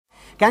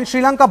Can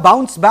Sri Lanka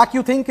bounce back,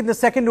 you think, in the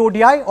second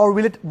ODI, or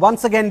will it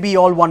once again be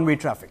all one-way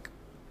traffic?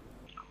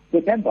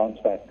 They can bounce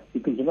back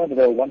because remember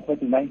they were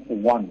 139 for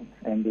 1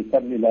 and they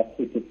suddenly lost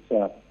wickets.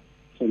 So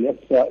yes,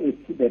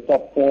 if their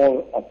top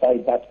 4 or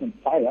 5 batsmen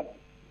fire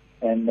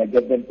and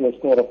get them to a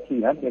score of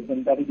 300,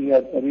 then that will be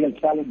a real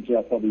challenge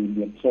for the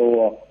Indians.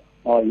 So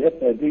yes,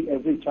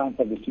 every chance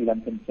of the Sri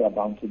Lankans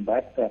bouncing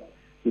back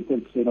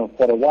because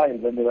for a while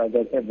when they were, as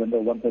I said, when they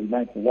were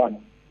 139 for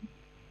 1,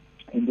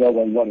 India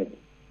was worried.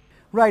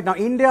 Right. Now,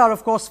 India are,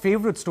 of course,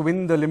 favourites to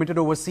win the limited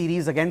over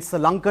series against the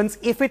Lankans.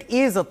 If it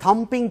is a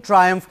thumping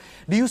triumph,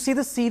 do you see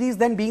the series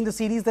then being the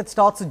series that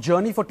starts a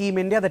journey for Team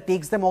India that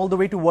takes them all the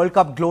way to World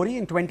Cup glory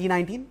in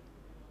 2019?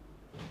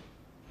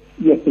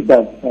 Yes, it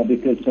does,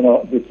 because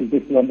this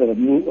is under a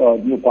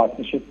new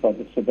partnership. So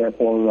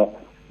therefore,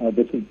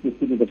 this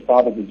will be the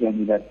start of the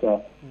journey that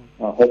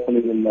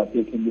hopefully will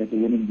take India to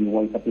winning the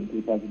World Cup in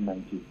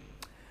 2019.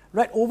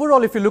 Right.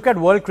 Overall, if you look at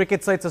world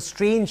cricket, so it's a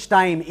strange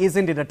time,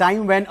 isn't it? A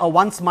time when a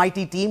once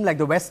mighty team like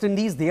the West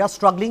Indies, they are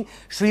struggling.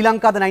 Sri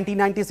Lanka, the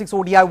 1996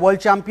 ODI world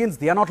champions,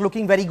 they are not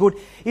looking very good.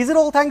 Is it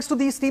all thanks to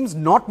these teams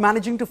not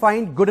managing to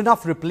find good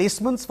enough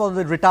replacements for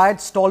the retired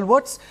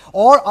stalwarts?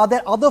 Or are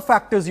there other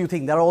factors you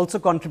think that are also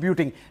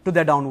contributing to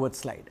their downward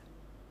slide?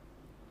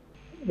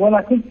 Well,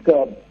 I think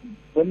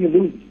when you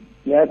lose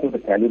players of the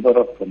caliber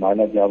of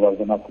Maila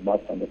Javardhana, Kumar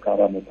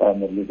Sangakkara, Mutha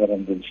Muralidharan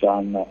and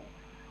Dilshan,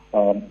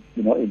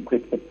 in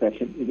quick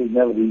succession, it is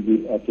never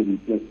easy to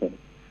replace them.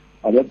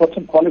 There have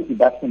some quality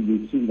batsmen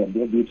we've seen them.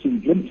 We've seen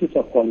glimpses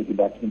of quality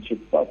batsmanship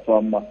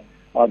from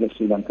the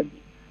Sri Lankans,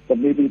 but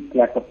maybe it's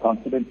lack of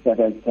confidence that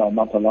has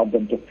not allowed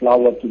them to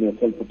flower to their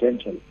full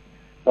potential.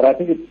 But I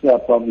think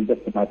it's probably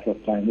just a matter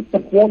of time. It's the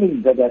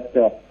bowling that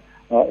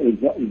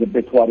is a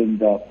bit worrying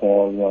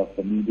for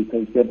me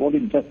because their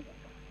bowling just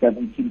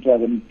doesn't seem to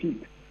have any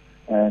teeth.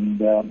 And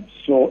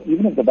so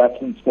even if the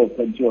batsmen score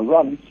plenty of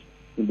runs,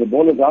 if the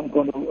bowlers aren't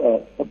going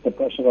to put the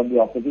pressure on the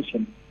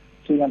opposition,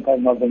 Sri Lanka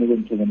is not going to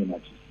win too many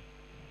matches.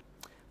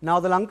 Now,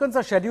 the Lankans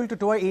are scheduled to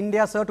tour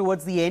India, sir,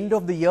 towards the end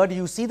of the year. Do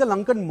you see the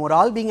Lankan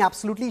morale being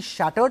absolutely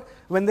shattered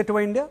when they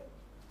tour India?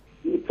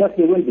 It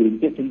certainly will be. In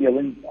case India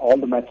wins all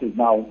the matches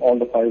now, all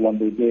the 5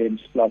 one-day games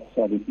plus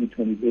the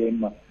T20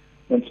 game,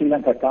 when Sri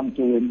Lanka come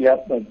to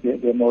India,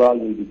 their morale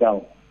will be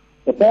down.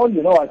 But Paul,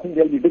 I think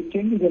there will be big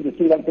changes in the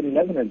Sri Lankan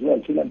 11 as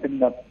well. Sri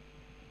Lankan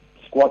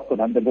squad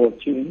could undergo a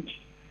change,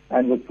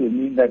 and which will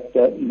mean that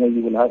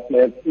you will have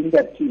players in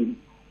that team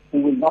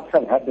who will not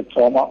have had the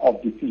trauma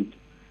of defeat,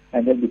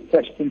 and there will be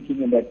fresh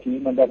thinking in that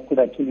team, and that could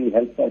actually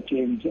help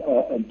change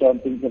and turn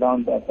things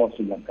around for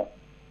Sri Lanka.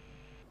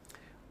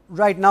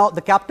 Right. Now,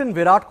 the captain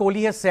Virat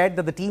Kohli has said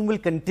that the team will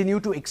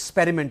continue to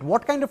experiment.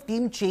 What kind of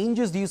team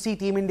changes do you see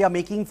Team India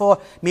making for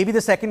maybe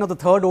the second or the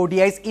third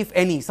ODIs, if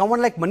any?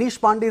 Someone like Manish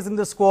Pandey is in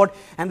the squad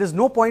and there's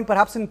no point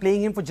perhaps in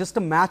playing him for just a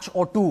match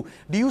or two.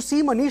 Do you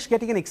see Manish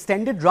getting an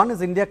extended run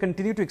as India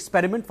continue to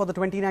experiment for the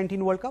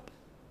 2019 World Cup?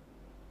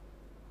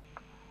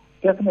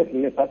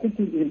 Definitely, yes. I think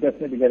he'll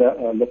definitely get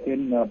a look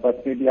in,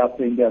 but maybe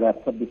after India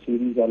wraps up the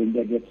series or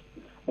India gets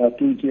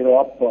 2-0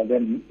 up,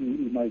 then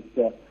he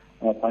might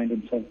find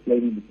himself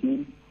playing in the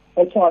team.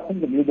 Also, I think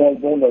the new ball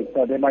bowlers,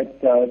 they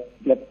might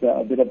get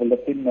a bit of a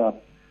look in.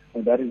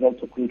 That is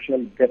also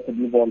crucial. Get the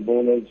new ball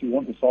bowlers. You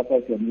want to sort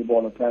out your new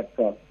ball attack.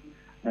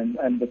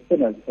 And the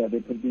spinners, there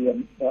could be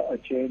a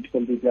change.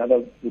 Kuldeep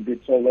Yadav, who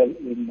did so well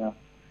in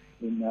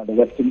the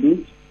West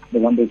Indies, the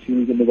one-day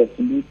series in the West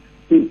Indies,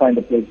 he'll find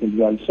a place as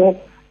well. So,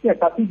 yes,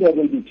 I think there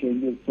will be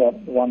changes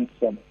once.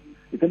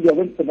 If India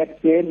wins the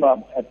next game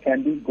at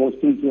Kandy, goes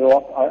 2-0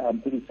 up,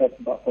 I'm pretty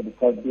certain for the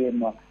third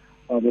game,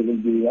 there will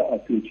be a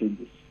few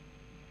changes.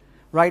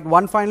 Right.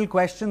 One final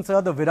question,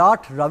 sir. The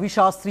Virat-Ravi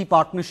Shastri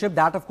partnership,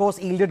 that of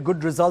course yielded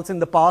good results in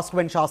the past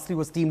when Shastri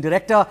was team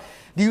director.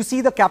 Do you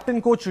see the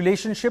captain-coach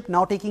relationship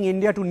now taking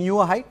India to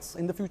newer heights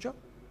in the future?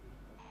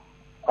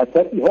 I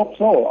certainly hope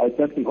so. I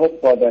certainly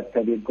hope that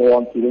they go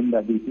on to win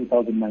the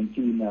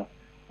 2019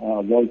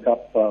 World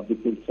Cup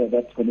because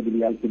that's going to be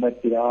the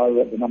ultimate. They are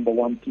the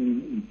 #1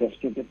 team in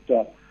Test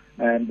cricket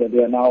and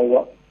they are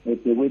now,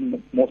 if they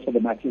win most of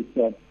the matches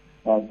that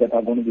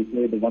are going to be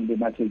played, the one-day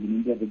matches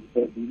in India,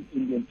 the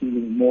Indian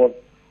team is more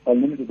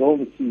limited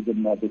overseas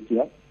than this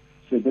year.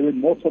 So if they win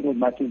most of those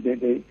matches,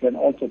 they can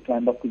also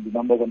climb up to the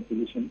 #1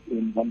 position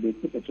in one-day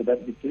cricket. So that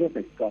would be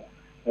terrific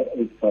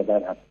if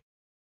that happens.